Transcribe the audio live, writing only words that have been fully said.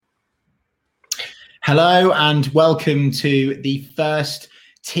Hello and welcome to the first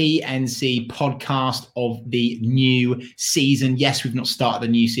TNC podcast of the new season. Yes, we've not started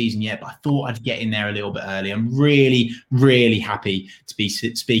the new season yet, but I thought I'd get in there a little bit early. I'm really happy to be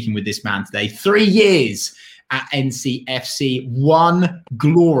speaking with this man today. 3 years at NCFC, one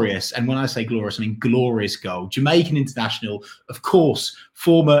glorious, and when I say glorious, I mean glorious goal. Jamaican international, of course,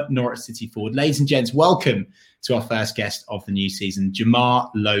 former Norwich City forward. Ladies and gents, welcome to our first guest of the new season,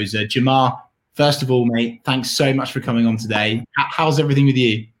 Jamar Loza. Jamar, first of all, mate, thanks so much for coming on today. How's everything with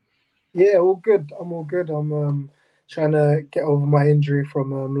you? Yeah, all good. I'm all good. I'm trying to get over my injury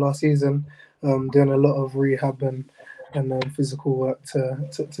from last season. Doing a lot of rehab and physical work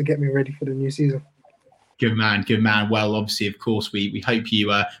to get me ready for the new season. Good man. Well, obviously, of course, we hope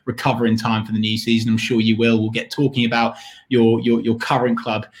you recover in time for the new season. I'm sure you will. We'll get talking about your current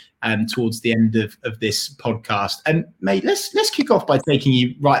club towards the end of this podcast. And mate, let's kick off by taking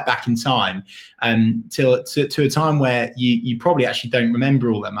you right back in time to a time where you probably actually don't remember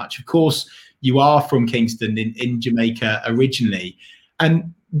all that much. Of course, you are from Kingston in Jamaica originally.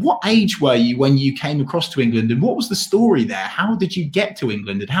 And what age were you when you came across to England, and what was the story there? How did you get to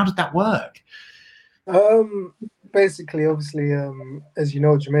England, and how did that work? Basically, obviously, as you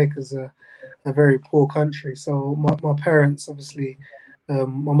know, Jamaica's a very poor country. So my parents, obviously, my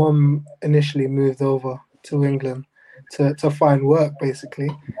mum initially moved over to England to find work, basically.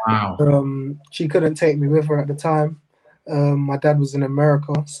 Wow. She couldn't take me with her at the time. My dad was in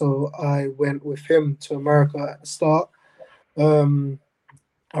America, so I went with him to America at the start.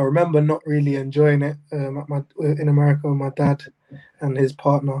 I remember not really enjoying it in America with my dad and his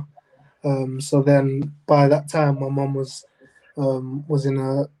partner. So then by that time, my mum was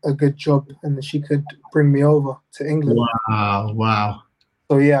in a good job, and she could bring me over to England. Wow.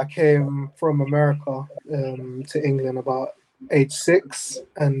 So yeah, I came from America to England about age 6,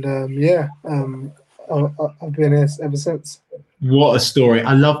 and I've been here ever since. What a story!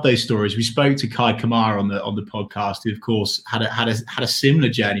 I love those stories. We spoke to Kai Kamara on the podcast, who of course had a similar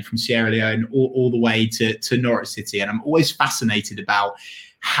journey from Sierra Leone all the way to Norwich City, and I'm always fascinated about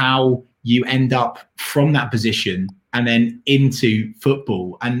how you end up from that position and then into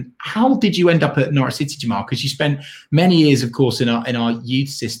football. And how did you end up at Norwich City, Jamar? Because you spent many years, of course, in our youth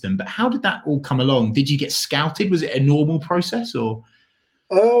system. But how did that all come along? Did you get scouted? Was it a normal process, or?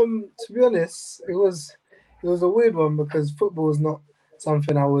 To be honest, it was a weird one, because football was not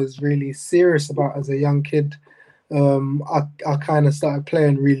something I was really serious about as a young kid. I kind of started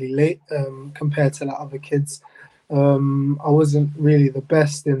playing really late compared to other kids. I wasn't really the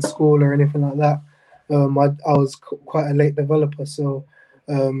best in school or anything like that. I was quite a late developer, so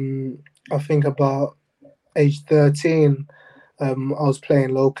I think about age 13, I was playing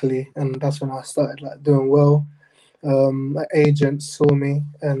locally, and that's when I started doing well. My agent saw me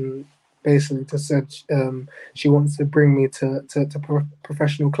and basically just said she wants to bring me to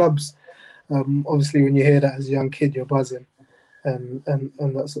professional clubs. Obviously, when you hear that as a young kid, you're buzzing. And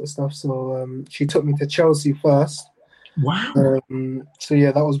that sort of stuff. So she took me to Chelsea first. Wow. So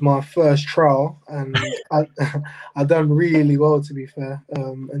yeah, that was my first trial, and I done really well, to be fair.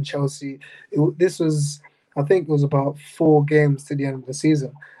 And Chelsea, I think it was about 4 games to the end of the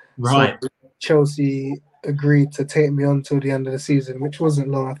season. Right. So Chelsea agreed to take me on till the end of the season, which wasn't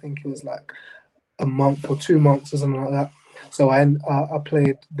long. I think it was a month or 2 months or something like that. So I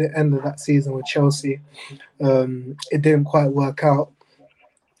played the end of that season with Chelsea. It didn't quite work out.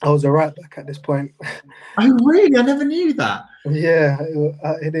 I was a right back at this point. Oh, really? I never knew that. Yeah,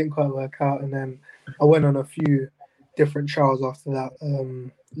 it didn't quite work out. And then I went on a few different trials after that.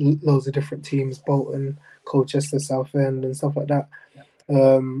 Loads of different teams, Bolton, Colchester, Southend, and stuff like that.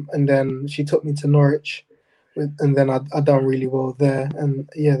 And then she took me to Norwich, and then I done really well there. And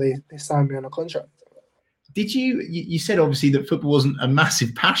yeah, they signed me on a contract. Did you said obviously that football wasn't a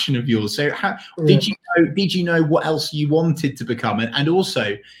massive passion of yours. So did you know what else you wanted to become? And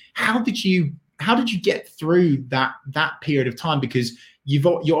also, how did you get through that period of time? Because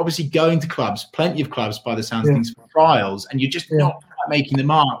you're obviously going to clubs, plenty of clubs by the sounds of things, for trials, and you're just not quite making the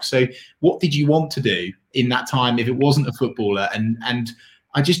mark. So what did you want to do in that time if it wasn't a footballer? And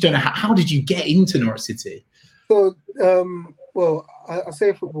I just don't know, how did you get into Norwich City? So well, I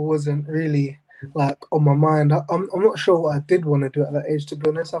say football wasn't really on my mind. I'm not sure what I did want to do at that age, to be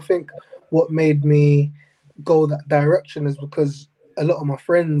honest. I think what made me go that direction is because a lot of my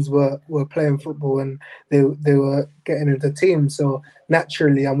friends were playing football, and they were getting into teams. So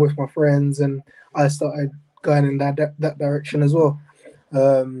naturally, I'm with my friends, and I started going in that direction as well.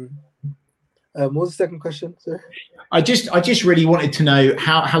 What was the second question, sir? I just really wanted to know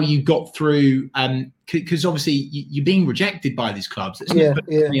how you got through, because obviously you're being rejected by these clubs. It's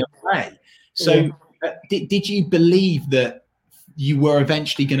way. So Did you believe that you were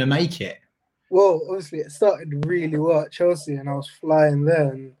eventually going to make it? Well, obviously, it started really well at Chelsea, and I was flying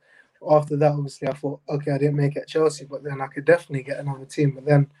there. And after that, obviously, I thought, okay, I didn't make it at Chelsea, but then I could definitely get another team. But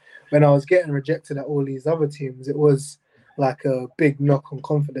then when I was getting rejected at all these other teams, it was like a big knock on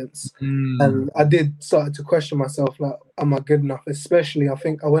confidence. And I did start to question myself, like, am I good enough? Especially, I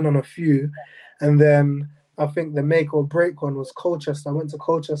think I went on a few, and then I think the make or break one was Colchester. I went to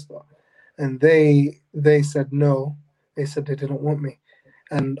Colchester, and they said no. They said they didn't want me.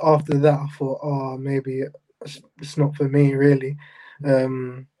 And after that, I thought, oh, maybe it's not for me, really.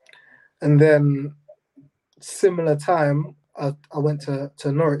 And then similar time, I went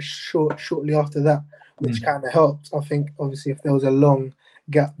to Norwich shortly after that, which kind of helped. I think, obviously, if there was a long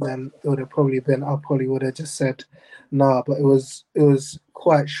gap, then it would have probably been, I probably would have just said, nah. But it was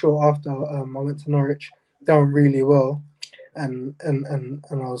quite short after I went to Norwich, done really well. And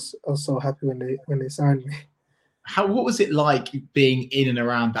I was so happy when they signed me. What was it like being in and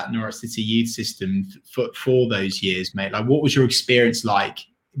around that Norwich City youth system for those years, mate? Like, what was your experience like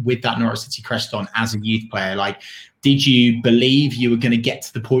with that Norwich City crest on as a youth player? Like, did you believe you were going to get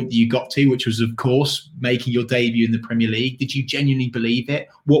to the point that you got to, which was, of course, making your debut in the Premier League? Did you genuinely believe it?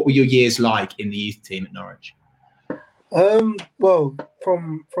 What were your years like in the youth team at Norwich? Well,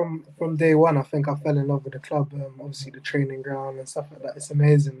 from day one, I think I fell in love with the club. Obviously, the training ground and stuff like that. It's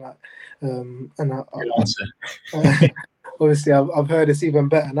amazing. Like, and obviously, I've heard it's even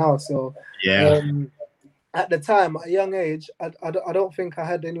better now. So, yeah. At the time, at a young age, I don't think I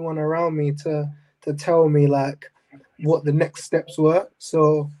had anyone around me to tell me like what the next steps were.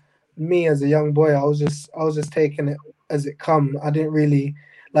 So, me as a young boy, I was just taking it as it come. I didn't really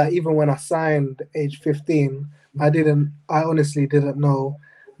like, even when I signed age 15. I honestly didn't know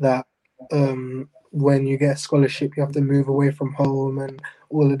that when you get a scholarship, you have to move away from home and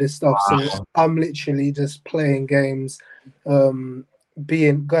all of this stuff. Wow. So I'm literally just playing games, going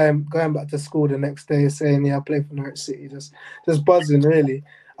back to school the next day saying, yeah, I play for Norwich City, just buzzing, really.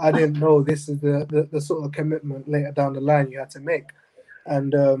 I didn't know this is the sort of commitment later down the line you had to make.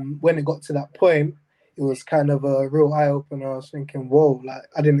 And when it got to that point, it was kind of a real eye-opener. I was thinking, whoa, like,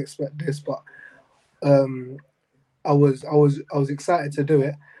 I didn't expect this, but I was excited to do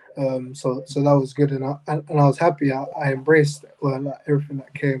it, so that was good, and I was happy. I embraced everything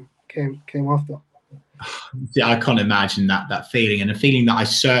that came after. Yeah, I can't imagine that feeling, and a feeling that I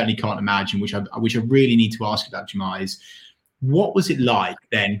certainly can't imagine, which I really need to ask about, Jemai, is what was it like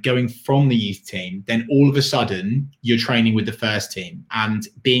then going from the youth team, then all of a sudden you're training with the first team and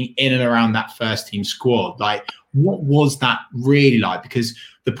being in and around that first team squad? Like, what was that really like? Because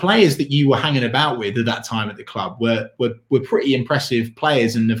the players that you were hanging about with at that time at the club were pretty impressive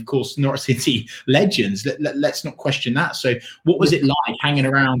players, and of course Norwich City legends. Let's not question that. So what was it like hanging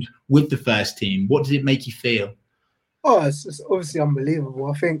around with the first team? What did it make you feel? Oh, it's obviously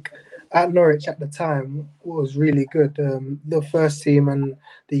unbelievable. I think at Norwich at the time was really good. The first team and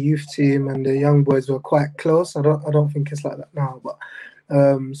the youth team and the young boys were quite close. I don't think it's like that now, but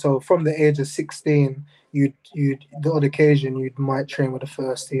so from the age of 16, you'd the odd occasion you might train with the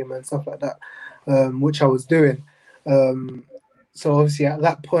first team and stuff like that, which I was doing. So obviously at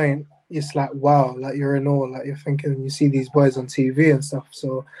that point it's like, wow, like you're in awe, like you're thinking, you see these boys on TV and stuff.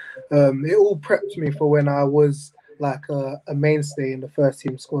 So it all prepped me for when I was like a mainstay in the first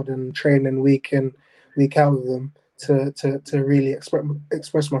team squad and training week in, week out with them to really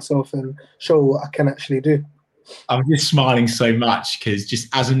express myself and show what I can actually do. I'm just smiling so much because just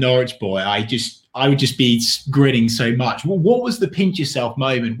as a Norwich boy, I would just be grinning so much. What was the pinch yourself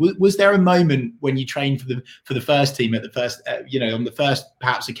moment? Was there a moment when you trained for the first team at the first, on the first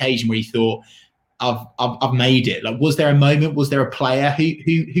perhaps occasion where you thought, I've made it? Like, was there a moment? Was there a player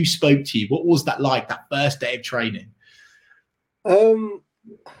who spoke to you? What was that like, that first day of training?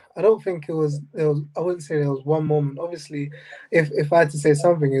 I don't think it was. I wouldn't say there was one moment. Obviously, if I had to say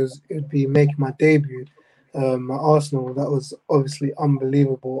something, it would be making my debut at Arsenal. That was obviously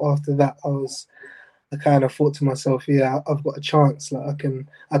unbelievable. After that, I kind of thought to myself, yeah, I've got a chance. Like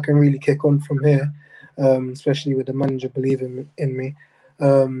I can really kick on from here, especially with the manager believing in me.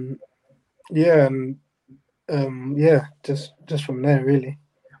 Just from there, really.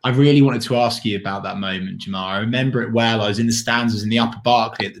 I really wanted to ask you about that moment, Jemai. I remember it well. I was in the stands, I was in the Upper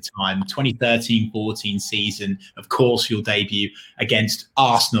Barclay at the time, 2013-14 season. Of course, your debut against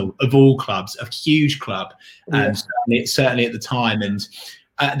Arsenal, of all clubs, a huge club, certainly at the time. And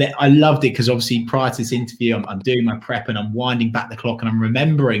I loved it because obviously prior to this interview, I'm doing my prep and I'm winding back the clock and I'm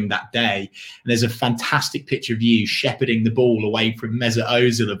remembering that day. And there's a fantastic picture of you shepherding the ball away from Mesut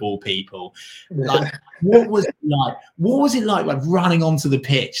Ozil of all people. Like, what was it like? What was it like running onto the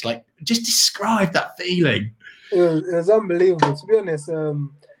pitch? Like, just describe that feeling. It was unbelievable, to be honest.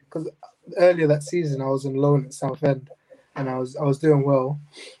 Because earlier that season I was on loan at Southend, and I was doing well.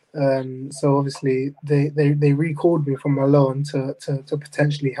 So obviously they recalled me from my loan to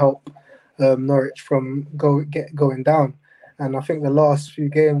potentially help Norwich from going down. And I think the last few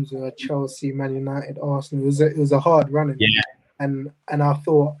games were Chelsea, Man United, Arsenal. It was a hard running. Yeah. And I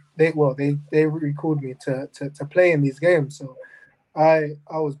thought they recalled me to play in these games. So I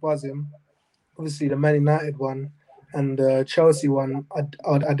was buzzing. Obviously the Man United one and the Chelsea one,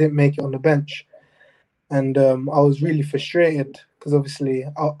 I didn't make it on the bench. And I was really frustrated because obviously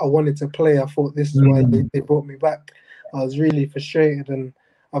I wanted to play. I thought this is why they brought me back. I was really frustrated. And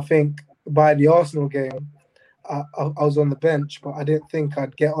I think by the Arsenal game, I was on the bench, but I didn't think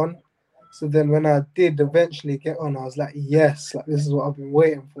I'd get on. So then when I did eventually get on, I was like, yes, like this is what I've been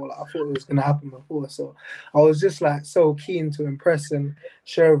waiting for. Like I thought it was going to happen before. So I was just like so keen to impress and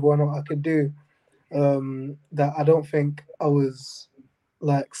show everyone what I could do, that I don't think I was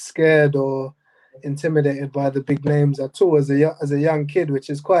like scared or intimidated by the big names at all as a young kid, which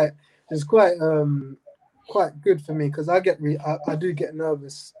is quite good for me because I do get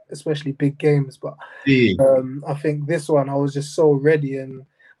nervous, especially big games. But I think this one I was just so ready and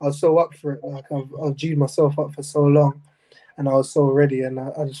I was so up for it. Like I've G'd myself up for so long, and I was so ready. And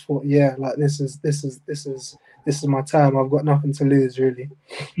I just thought, yeah, like this is my time. I've got nothing to lose, really.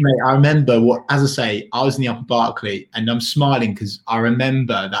 Mate, I remember as I say, I was in the Upper Barclay and I'm smiling because I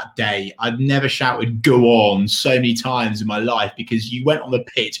remember that day. I'd never shouted "go on" so many times in my life because you went on the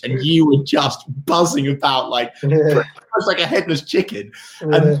pitch and you were just buzzing about like a headless chicken.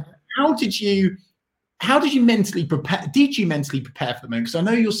 And how did you mentally prepare? Did you mentally prepare for the moment? Because I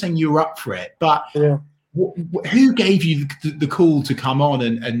know you're saying you were up for it, but who gave you the call to come on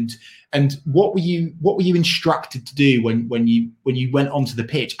and what were you instructed to do when you went onto the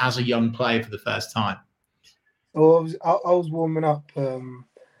pitch as a young player for the first time? Well, I was warming up.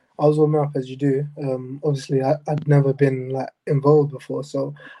 I was warming up as you do. Obviously, I'd never been like involved before,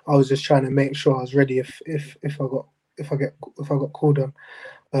 so I was just trying to make sure I was ready if I got called on.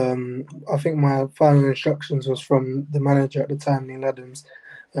 I think my final instructions was from the manager at the time, Neil Adams.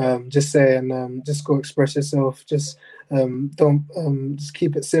 Just saying, just go express yourself. Just don't just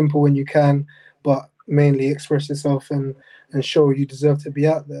keep it simple when you can, but mainly express yourself and show you deserve to be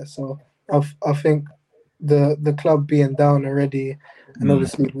out there. So I think the club being down already, and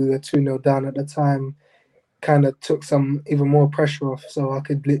obviously we were 2-0 down at the time, kind of took some even more pressure off. So I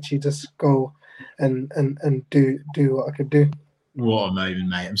could literally just go and do what I could do. What a moment,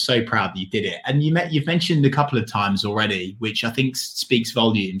 mate. I'm so proud that you did it. And you've mentioned a couple of times already, which I think speaks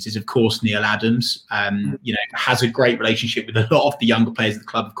volumes, is of course Neil Adams. Has a great relationship with a lot of the younger players of the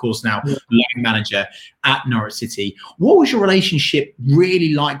club, of course, now loan manager at Norwich City. What was your relationship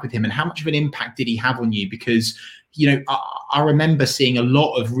really like with him and how much of an impact did he have on you? Because I remember seeing a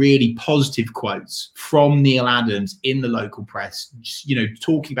lot of really positive quotes from Neil Adams in the local press,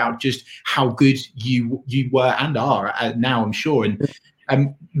 talking about just how good you were and are now, I'm sure.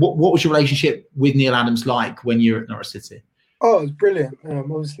 And what was your relationship with Neil Adams like when you were at Norwich City? Oh, it was brilliant.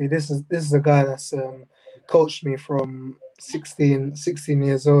 Obviously, this is a guy that's coached me from 16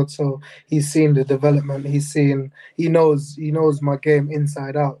 years old. So he's seen the development. He knows my game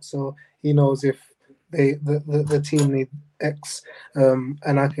inside out. So he knows if the team need X, and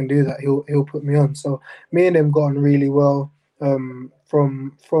I can do that. He'll put me on. So me and him got on really well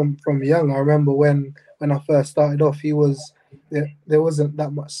from young. I remember when I first started off, there wasn't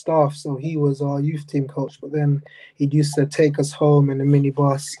that much staff, so he was our youth team coach. But then he used to take us home in a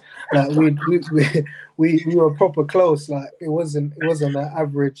minibus. Like we were proper close. Like it wasn't an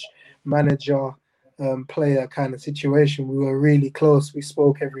average manager player kind of situation. We were really close. We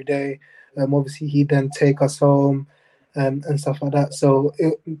spoke every day. Obviously, he'd then take us home and stuff like that. So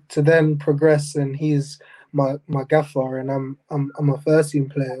to then progress, and he's my gaffer, and I'm a first team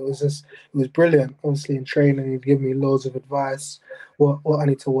player. It was brilliant. Obviously, in training, he'd give me loads of advice, what I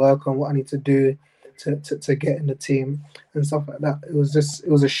need to work on, what I need to do to get in the team and stuff like that. It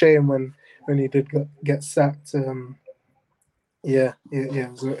was a shame when he did get sacked. It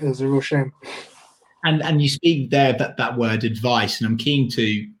was a real shame. And you speak there that word advice, and I'm keen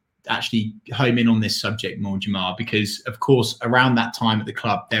to actually home in on this subject more, Jamal, because of course around that time at the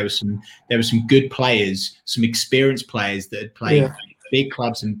club there were some good players, some experienced players that had played big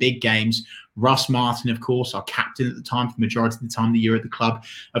clubs and big games. Russ Martin, of course, our captain at the time, for the majority of the time that you were at the club.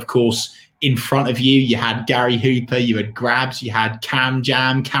 Of course, in front of you, you had Gary Hooper, you had Grabs, you had Cameron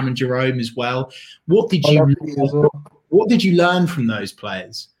Jerome as well. What did you learn from those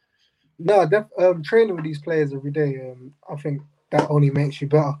players? No, training with these players every day, I think that only makes you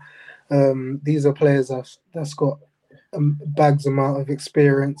better. These are players that's got bags amount of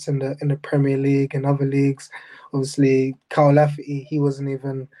experience in the Premier League and other leagues. Obviously, Kyle Lafferty, he wasn't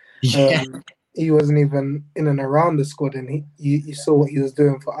even in and around the squad, and you saw what he was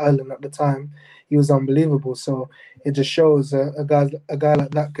doing for Ireland at the time. He was unbelievable. So it just shows a guy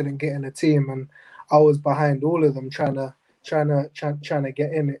like that couldn't get in a team, and I was behind all of them trying to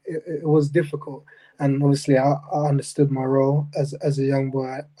get in. It was difficult, and obviously I understood my role as a young boy.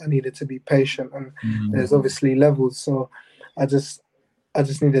 I needed to be patient, and there's obviously levels. So I just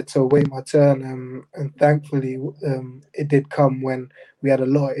needed to wait my turn, and thankfully it did come when we had a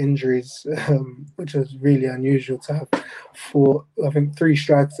lot of injuries, which was really unusual to have. I think 3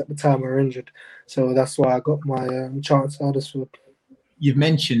 strikers at the time were injured, so that's why I got my chance at Huddersfield. You've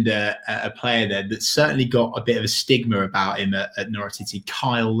mentioned a player there that certainly got a bit of a stigma about him at Norwich City,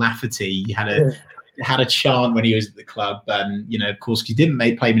 Kyle Lafferty. He had a chant when he was at the club. Of course, he didn't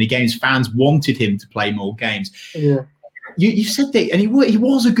play many games. Fans wanted him to play more games. Yeah. You said that, and he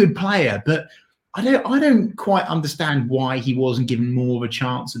was a good player, but I don't quite understand why he wasn't given more of a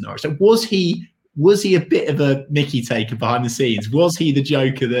chance at Norwich. So was he a bit of a Mickey taker behind the scenes? Was he the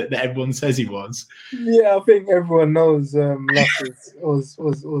joker that everyone says he was? Yeah, I think everyone knows Lafferty was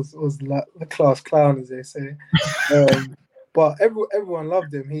the class clown, as they say. But everyone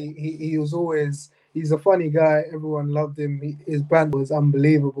loved him. He was always, he's a funny guy. Everyone loved him. His banter was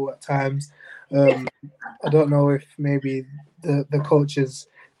unbelievable at times. I don't know if maybe the coaches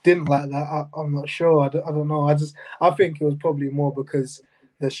didn't like that. I'm not sure. I don't know. I think it was probably more because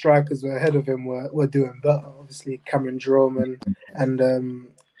the strikers were ahead of him were doing better. Obviously, Cameron Jerome and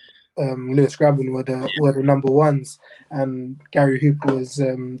Lewis Grabban were the number ones, and Gary Hooper was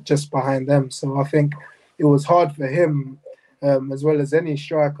just behind them. So I think it was hard for him, as well as any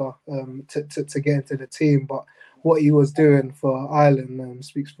striker, to get into the team. But what he was doing for Ireland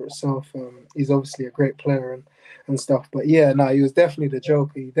speaks for itself. He's obviously a great player and stuff. But yeah, no, he was definitely the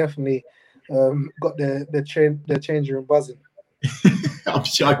joker. He definitely got the changing room buzzing. I'm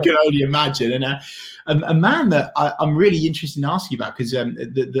sure I can only imagine. And a man that I'm really interested in asking about, because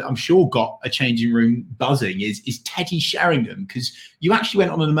I'm sure got a changing room buzzing, is Teddy Sheringham, because you actually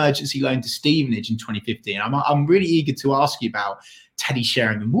went on an emergency loan to Stevenage in 2015. I'm really eager to ask you about Teddy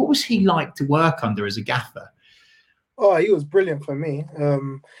Sheringham. What was he like to work under as a gaffer? Oh, he was brilliant for me.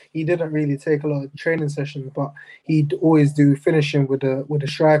 He didn't really take a lot of training sessions, but he'd always do finishing with the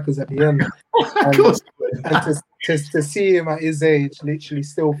strikers at the end. Of course. And to see him at his age, literally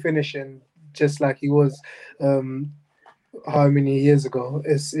still finishing just like he was how many years ago,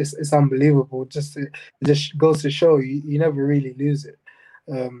 it's unbelievable. It just goes to show you never really lose it.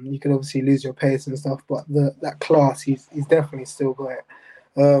 You can obviously lose your pace and stuff, but that class, he's definitely still got it.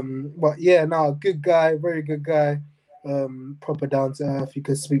 But yeah, no, good guy, very good guy. Proper down to earth. You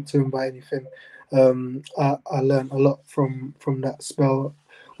could speak to him about anything. I learned a lot from that spell,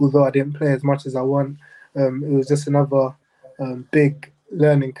 although I didn't play as much as I want. It was just another big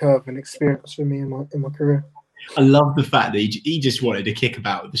learning curve and experience for me in my career. I love the fact that he just wanted to kick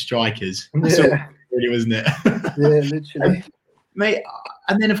about with the strikers. That's really, wasn't it? Yeah, literally. Mate,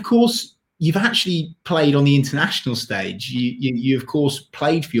 and then of course you've actually played on the international stage. You of course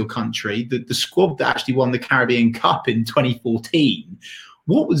played for your country. The squad that actually won the Caribbean Cup in 2014.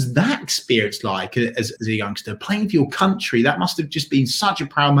 What was that experience like as a youngster, playing for your country? That must have just been such a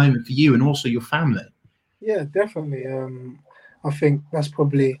proud moment for you and also your family. Yeah, definitely. I think that's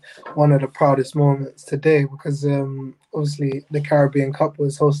probably one of the proudest moments today, because obviously the Caribbean Cup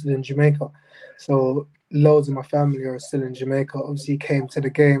was hosted in Jamaica. So loads of my family are still in Jamaica. Obviously came to the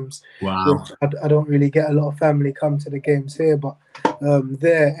games. Wow. I don't really get a lot of family come to the games here, but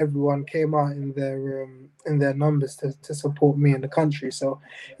there everyone came out in their numbers to support me in the country. So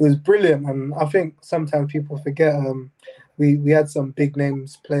it was brilliant. And I think sometimes people forget we had some big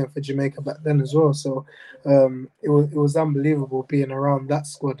names playing for Jamaica back then as well. So it was unbelievable being around that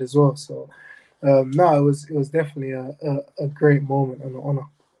squad as well. So it was definitely a great moment and an honour.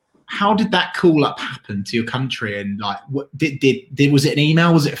 How did that call up happen to your country? And like, what did was it an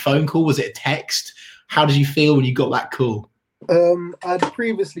email? Was it a phone call? Was it a text? How did you feel when you got that call? I'd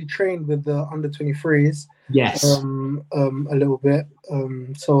previously trained with the under-23s. Yes. A little bit.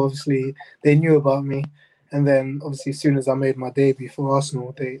 So obviously they knew about me. And then obviously as soon as I made my debut for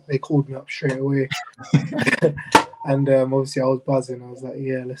Arsenal, they called me up straight away. And obviously I was buzzing. I was like,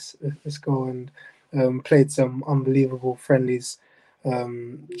 yeah, let's go, and played some unbelievable friendlies,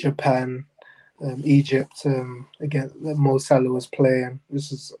 Japan, Egypt. Again, Mo Salah was playing.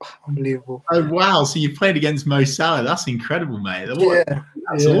 This is unbelievable. Oh wow! So you played against Mo Salah. That's incredible, mate. Yeah,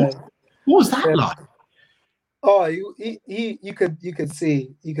 That's yeah. awesome. What was that like? Oh, you could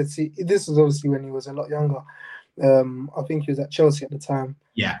see this was obviously when he was a lot younger. I think he was at Chelsea at the time.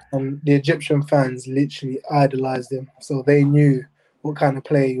 Yeah. And the Egyptian fans literally idolized him, so they knew what kind of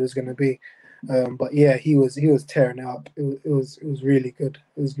player he was going to be. But yeah, he was tearing it up. It was really good.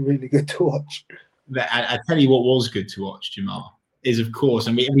 It was really good to watch. I tell you what was good to watch, Jamal, is of course,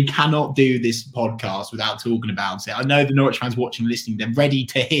 and we cannot do this podcast without talking about it. I know the Norwich fans watching, listening, they're ready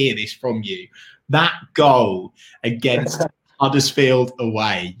to hear this from you. That goal against Huddersfield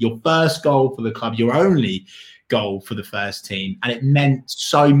away, your first goal for the club, your only goal for the first team, and it meant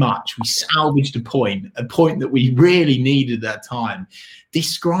so much. We salvaged a point that we really needed at that time.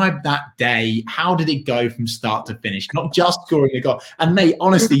 Describe that day. How did it go from start to finish? Not just scoring a goal. And mate,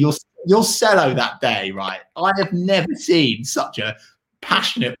 honestly, your cello that day, right? I have never seen such a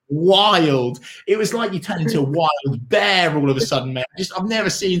passionate, wild. It was like you turned into a wild bear all of a sudden, man. I've never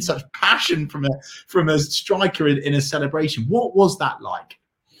seen such passion from a striker in a celebration. What was that like?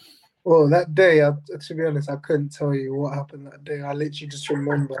 Well, that day, to be honest, I couldn't tell you what happened that day. I literally just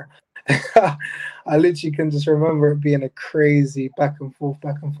remember. I literally can just remember it being a crazy back and forth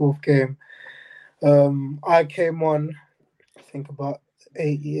game. I came on, I think about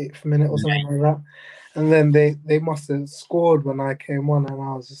 88th minute or something like that. And then they must have scored when I came on, and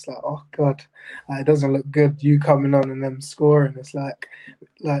I was just like, oh God, it doesn't look good. You coming on and them scoring. It's like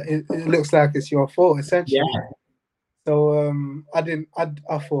it looks like it's your fault, essentially. Yeah. So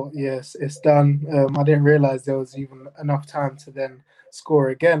I thought, yes, it's done. I didn't realize there was even enough time to then score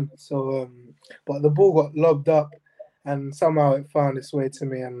again. So, but the ball got lobbed up, and somehow it found its way to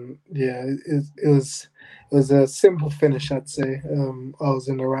me. And yeah, it was a simple finish, I'd say. I was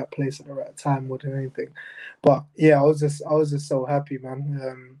in the right place at the right time more than anything. But yeah, I was just so happy,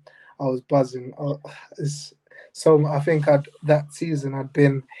 man. I was buzzing. So I think that season I'd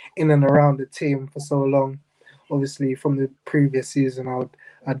been in and around the team for so long. Obviously, from the previous season,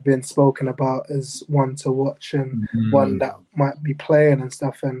 I'd been spoken about as one to watch and one that might be playing and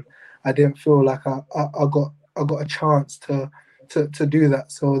stuff, and I didn't feel like I got a chance to do that.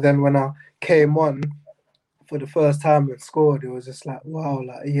 So then when I came on for the first time and scored, it was just like, wow,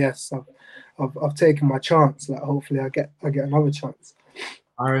 like yes, I've taken my chance. Like hopefully I get another chance.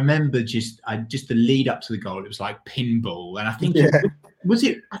 I remember just the lead up to the goal. It was like pinball, and I think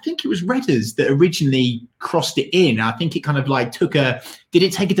I think it was Redders that originally crossed it in. I think it kind of like did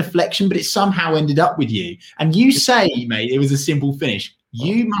it take a deflection, but it somehow ended up with you. And you say, mate, it was a simple finish.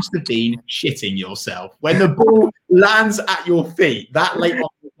 You must have been shitting yourself when the ball lands at your feet that late on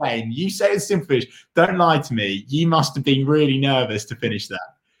the game. You say it's a simple finish. Don't lie to me. You must have been really nervous to finish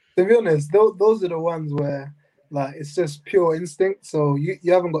that. To be honest, those are the ones where like it's just pure instinct. So you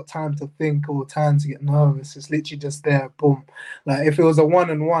haven't got time to think or time to get nervous. It's literally just there, boom. Like if it was a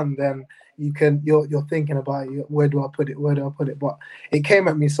 1-on-1, then you're thinking about it, where do I put it? But it came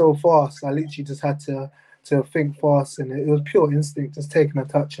at me so fast. I literally just had to think fast, and it was pure instinct, just taking a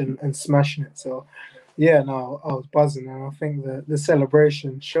touch and smashing it. So yeah, no, I was buzzing, and I think the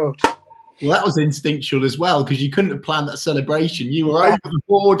celebration showed. Well, that was instinctual as well, because you couldn't have planned that celebration. You were over the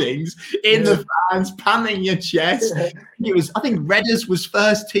boardings, in the fans, panning your chest. It was, I think Redders was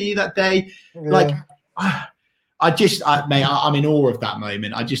first tee that day. Like, mate, I'm in awe of that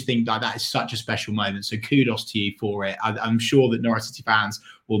moment. I just think that is such a special moment. So kudos to you for it. I'm sure that Norwich City fans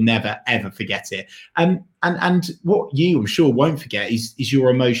will never, ever forget it. And what you, I'm sure, won't forget is your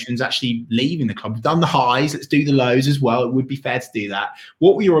emotions actually leaving the club. We've done the highs. Let's do the lows as well. It would be fair to do that.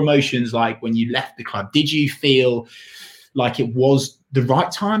 What were your emotions like when you left the club? Did you feel like it was the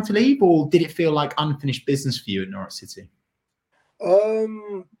right time to leave, or did it feel like unfinished business for you at Norwich City?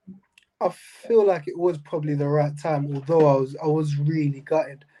 I feel like it was probably the right time, although I was really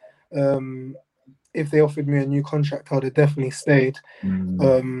gutted. If they offered me a new contract, I would have definitely stayed.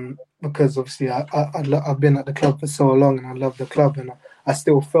 Because obviously I've been at the club for so long, and I love the club, and I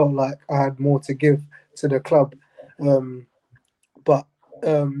still felt like I had more to give to the club. But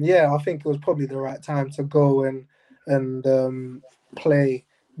I think it was probably the right time to go and play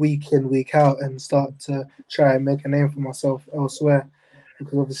week in, week out, and start to try and make a name for myself elsewhere.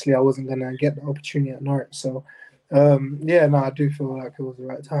 Because obviously I wasn't going to get the opportunity at Norwich. So, I do feel like it was the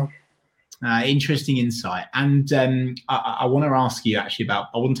right time. Interesting insight. And I want to ask you actually about,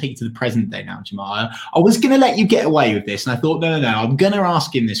 I want to take you to the present day now, Jamal. I was going to let you get away with this. And I thought, no, I'm going to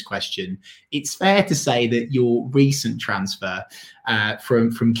ask him this question. It's fair to say that your recent transfer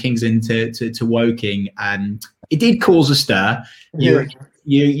from Kings Lynn to Woking, it did cause a stir.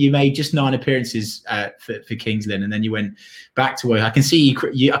 You made just 9 appearances for Kings Lynn, and then you went back to Woking. I can see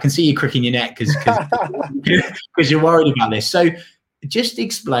you cricking your neck because you're worried about this. So just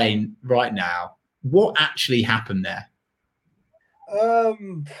explain right now what actually happened there. I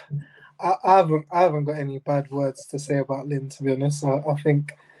haven't got any bad words to say about Lynn, to be honest. I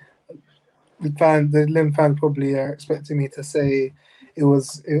think the Lynn fans probably are expecting me to say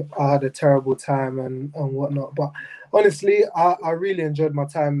I had a terrible time and whatnot. But honestly, I really enjoyed my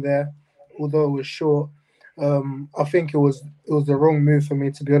time there, although it was short. I think it was the wrong move for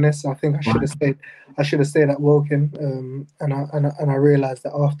me, to be honest. I think I should have stayed at Woking, and I realised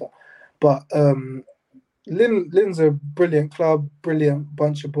that after. But Lynn's a brilliant club, brilliant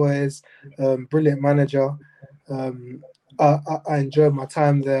bunch of boys, brilliant manager. I enjoyed my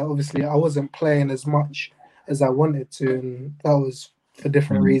time there. Obviously, I wasn't playing as much as I wanted to, and that was for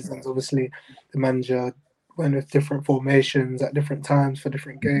different reasons. Obviously, the manager went with different formations at different times for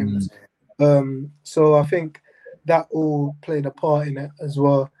different games. So I think that all played a part in it as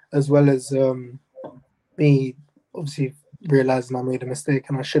well as me obviously realizing I made a mistake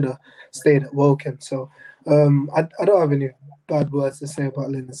and I should have stayed at Woking. So I don't have any bad words to say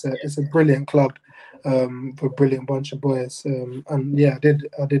about Lynn. It's a brilliant club, for a brilliant bunch of boys, and yeah,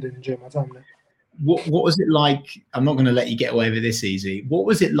 I did enjoy my time there. What was it like? I'm not going to let you get away with this easy. What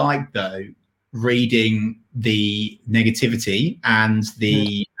was it like though, reading the negativity and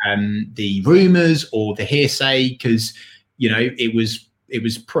the rumors or the hearsay? Because it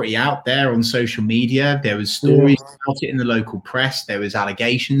was pretty out there on social media. There was stories about it in the local press. There was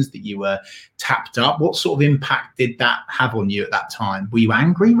allegations that you were tapped up. What sort of impact did that have on you at that time? Were you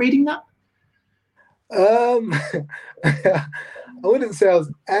angry reading that? I wouldn't say I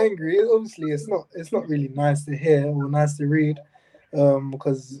was angry. Obviously, it's not really nice to hear or nice to read,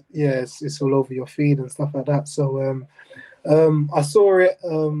 because it's all over your feed and stuff like that. So I saw it.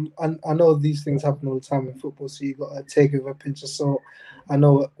 I know these things happen all the time in football, so you got to take it with a pinch of salt. I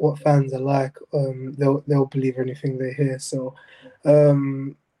know what fans are like. They'll believe anything they hear. So I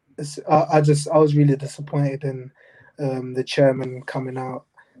was really disappointed in the chairman coming out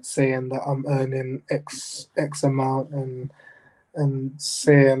saying that I'm earning X amount and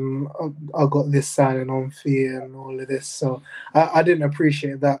saying I got this signing on fee and all of this. So I didn't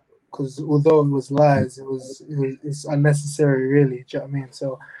appreciate that, because although it was lies, it's unnecessary, really. Do you know what I mean?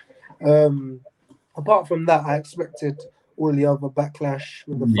 So apart from that, I expected all the other backlash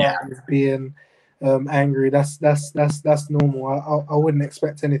with the fans being angry. That's normal. I wouldn't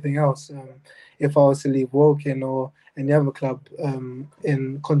expect anything else if I was to leave Woking or any other club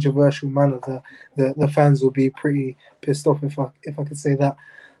in controversial manner. The fans will be pretty pissed off, if I could say that.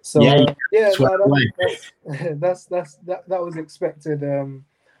 So that was expected.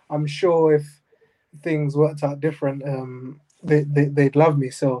 I'm sure if things worked out different, they'd love me.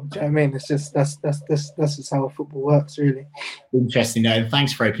 So do you know what I mean? It's just that's just how football works, really. Interesting. No,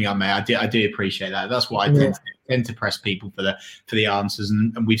 thanks for opening up, mate. I do appreciate that. That's what I tend to press people for the answers,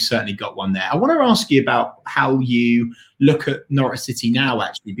 and we've certainly got one there. I want to ask you about how you look at Norwich City now,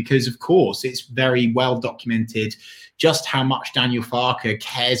 actually, because of course it's very well documented just how much Daniel Farke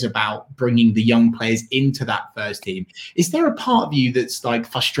cares about bringing the young players into that first team. Is there a part of you that's like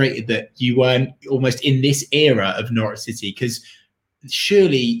frustrated that you weren't almost in this era of Norwich City? Because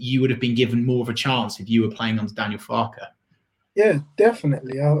surely you would have been given more of a chance if you were playing under Daniel Farke. Yeah,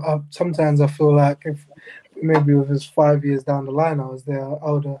 definitely. I sometimes I feel like if maybe it was 5 years down the line I was there,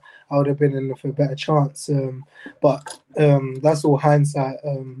 I would have been in for a better chance. But that's all hindsight.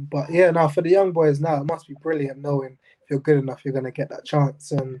 But yeah, now for the young boys now, it must be brilliant knowing if you're good enough, you're going to get that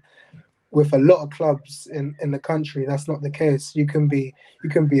chance. And with a lot of clubs in the country, that's not the case. You can be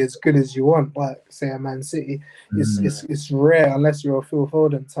as good as you want, like say a Man City. It's rare unless you're a Phil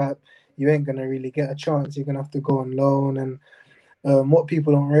Foden type. You ain't going to really get a chance. You're going to have to go on loan. And what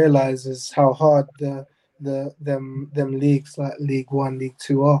people don't realize is how hard them leagues like League One, League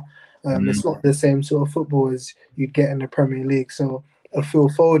Two are. It's not the same sort of football as you'd get in the Premier League. So a Phil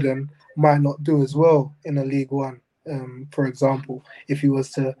Foden might not do as well in a League One, for example, if he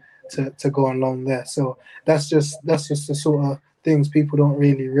was to go on loan there. So that's just the sort of things people don't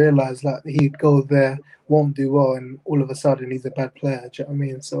really realize. Like he'd go there, won't do well, and all of a sudden he's a bad player. Do you know what I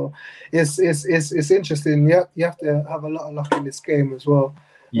mean? So it's interesting. You have to have a lot of luck in this game as well.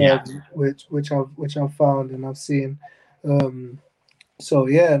 Which I've found and I've seen. So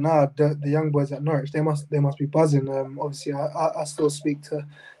yeah, the young boys at Norwich, they must be buzzing. Obviously, I still speak to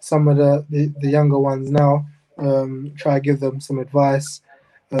some of the younger ones now. Try to give them some advice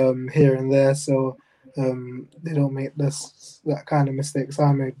here and there, so they don't make that kind of mistakes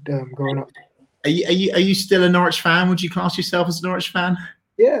I made growing up. Are you still a Norwich fan? Would you class yourself as a Norwich fan?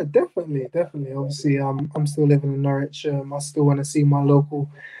 Yeah, definitely. Obviously, I'm still living in Norwich. I still want to see my local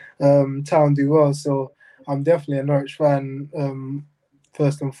town do well, so I'm definitely a Norwich fan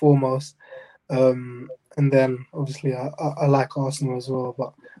first and foremost. And then obviously I like Arsenal as well,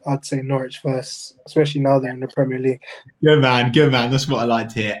 but I'd say Norwich first, especially now they're in the Premier League. Good man, good man. That's what I like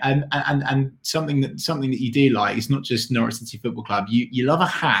to hear. And something that you do like is not just Norwich City Football Club. You love a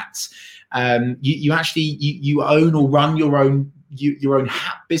hat. You actually you own or run your own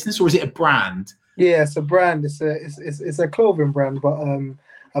hat business, or is it a brand? Yeah, it's a brand. It's a clothing brand, but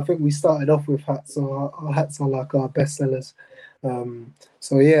I think we started off with hats, so our hats are like our best sellers.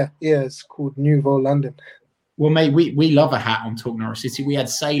 So yeah, it's called Nouveau London. Well, mate, we love a hat on Talk Norwich City. We had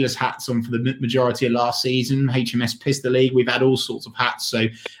sailors' hats on for the majority of last season. HMS Pistol League. We've had all sorts of hats. So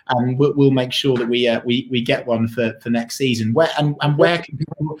we'll make sure that we get one for next season. Where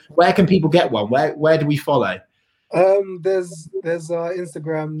can people get one? Where do we follow? There's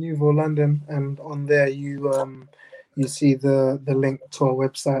Instagram Nouveau London, and on there you see the link to our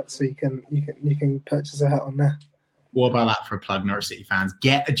website, so you can purchase a hat on there. What about that for a plug, Norwich City fans?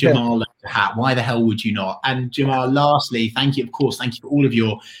 Get a Jamal hat. Why the hell would you not? And Jamal, lastly, thank you for all of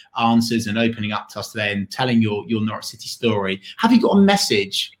your answers and opening up to us today and telling your Norwich City story. Have you got a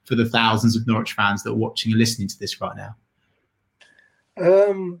message for the thousands of Norwich fans that are watching and listening to this right now?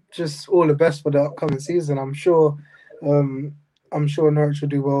 Just all the best for the upcoming season. I'm sure Norwich will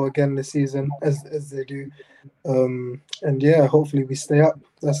do well again this season as they do. And yeah, hopefully we stay up.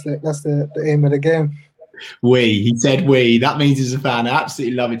 That's the aim of the game. He said we. That means he's a fan. I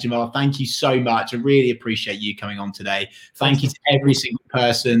absolutely love it, Jamal. Thank you so much. I really appreciate you coming on today. Thank you to every single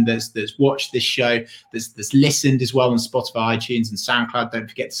person that's watched this show, that's listened as well on Spotify, iTunes, and SoundCloud. Don't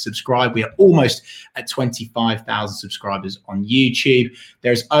forget to subscribe. We are almost at 25,000 subscribers on YouTube.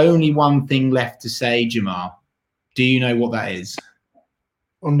 There's only one thing left to say, Jamal. Do you know what that is?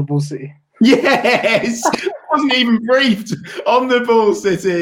 On the Ball City. Yes! Wasn't even briefed. On the Ball City.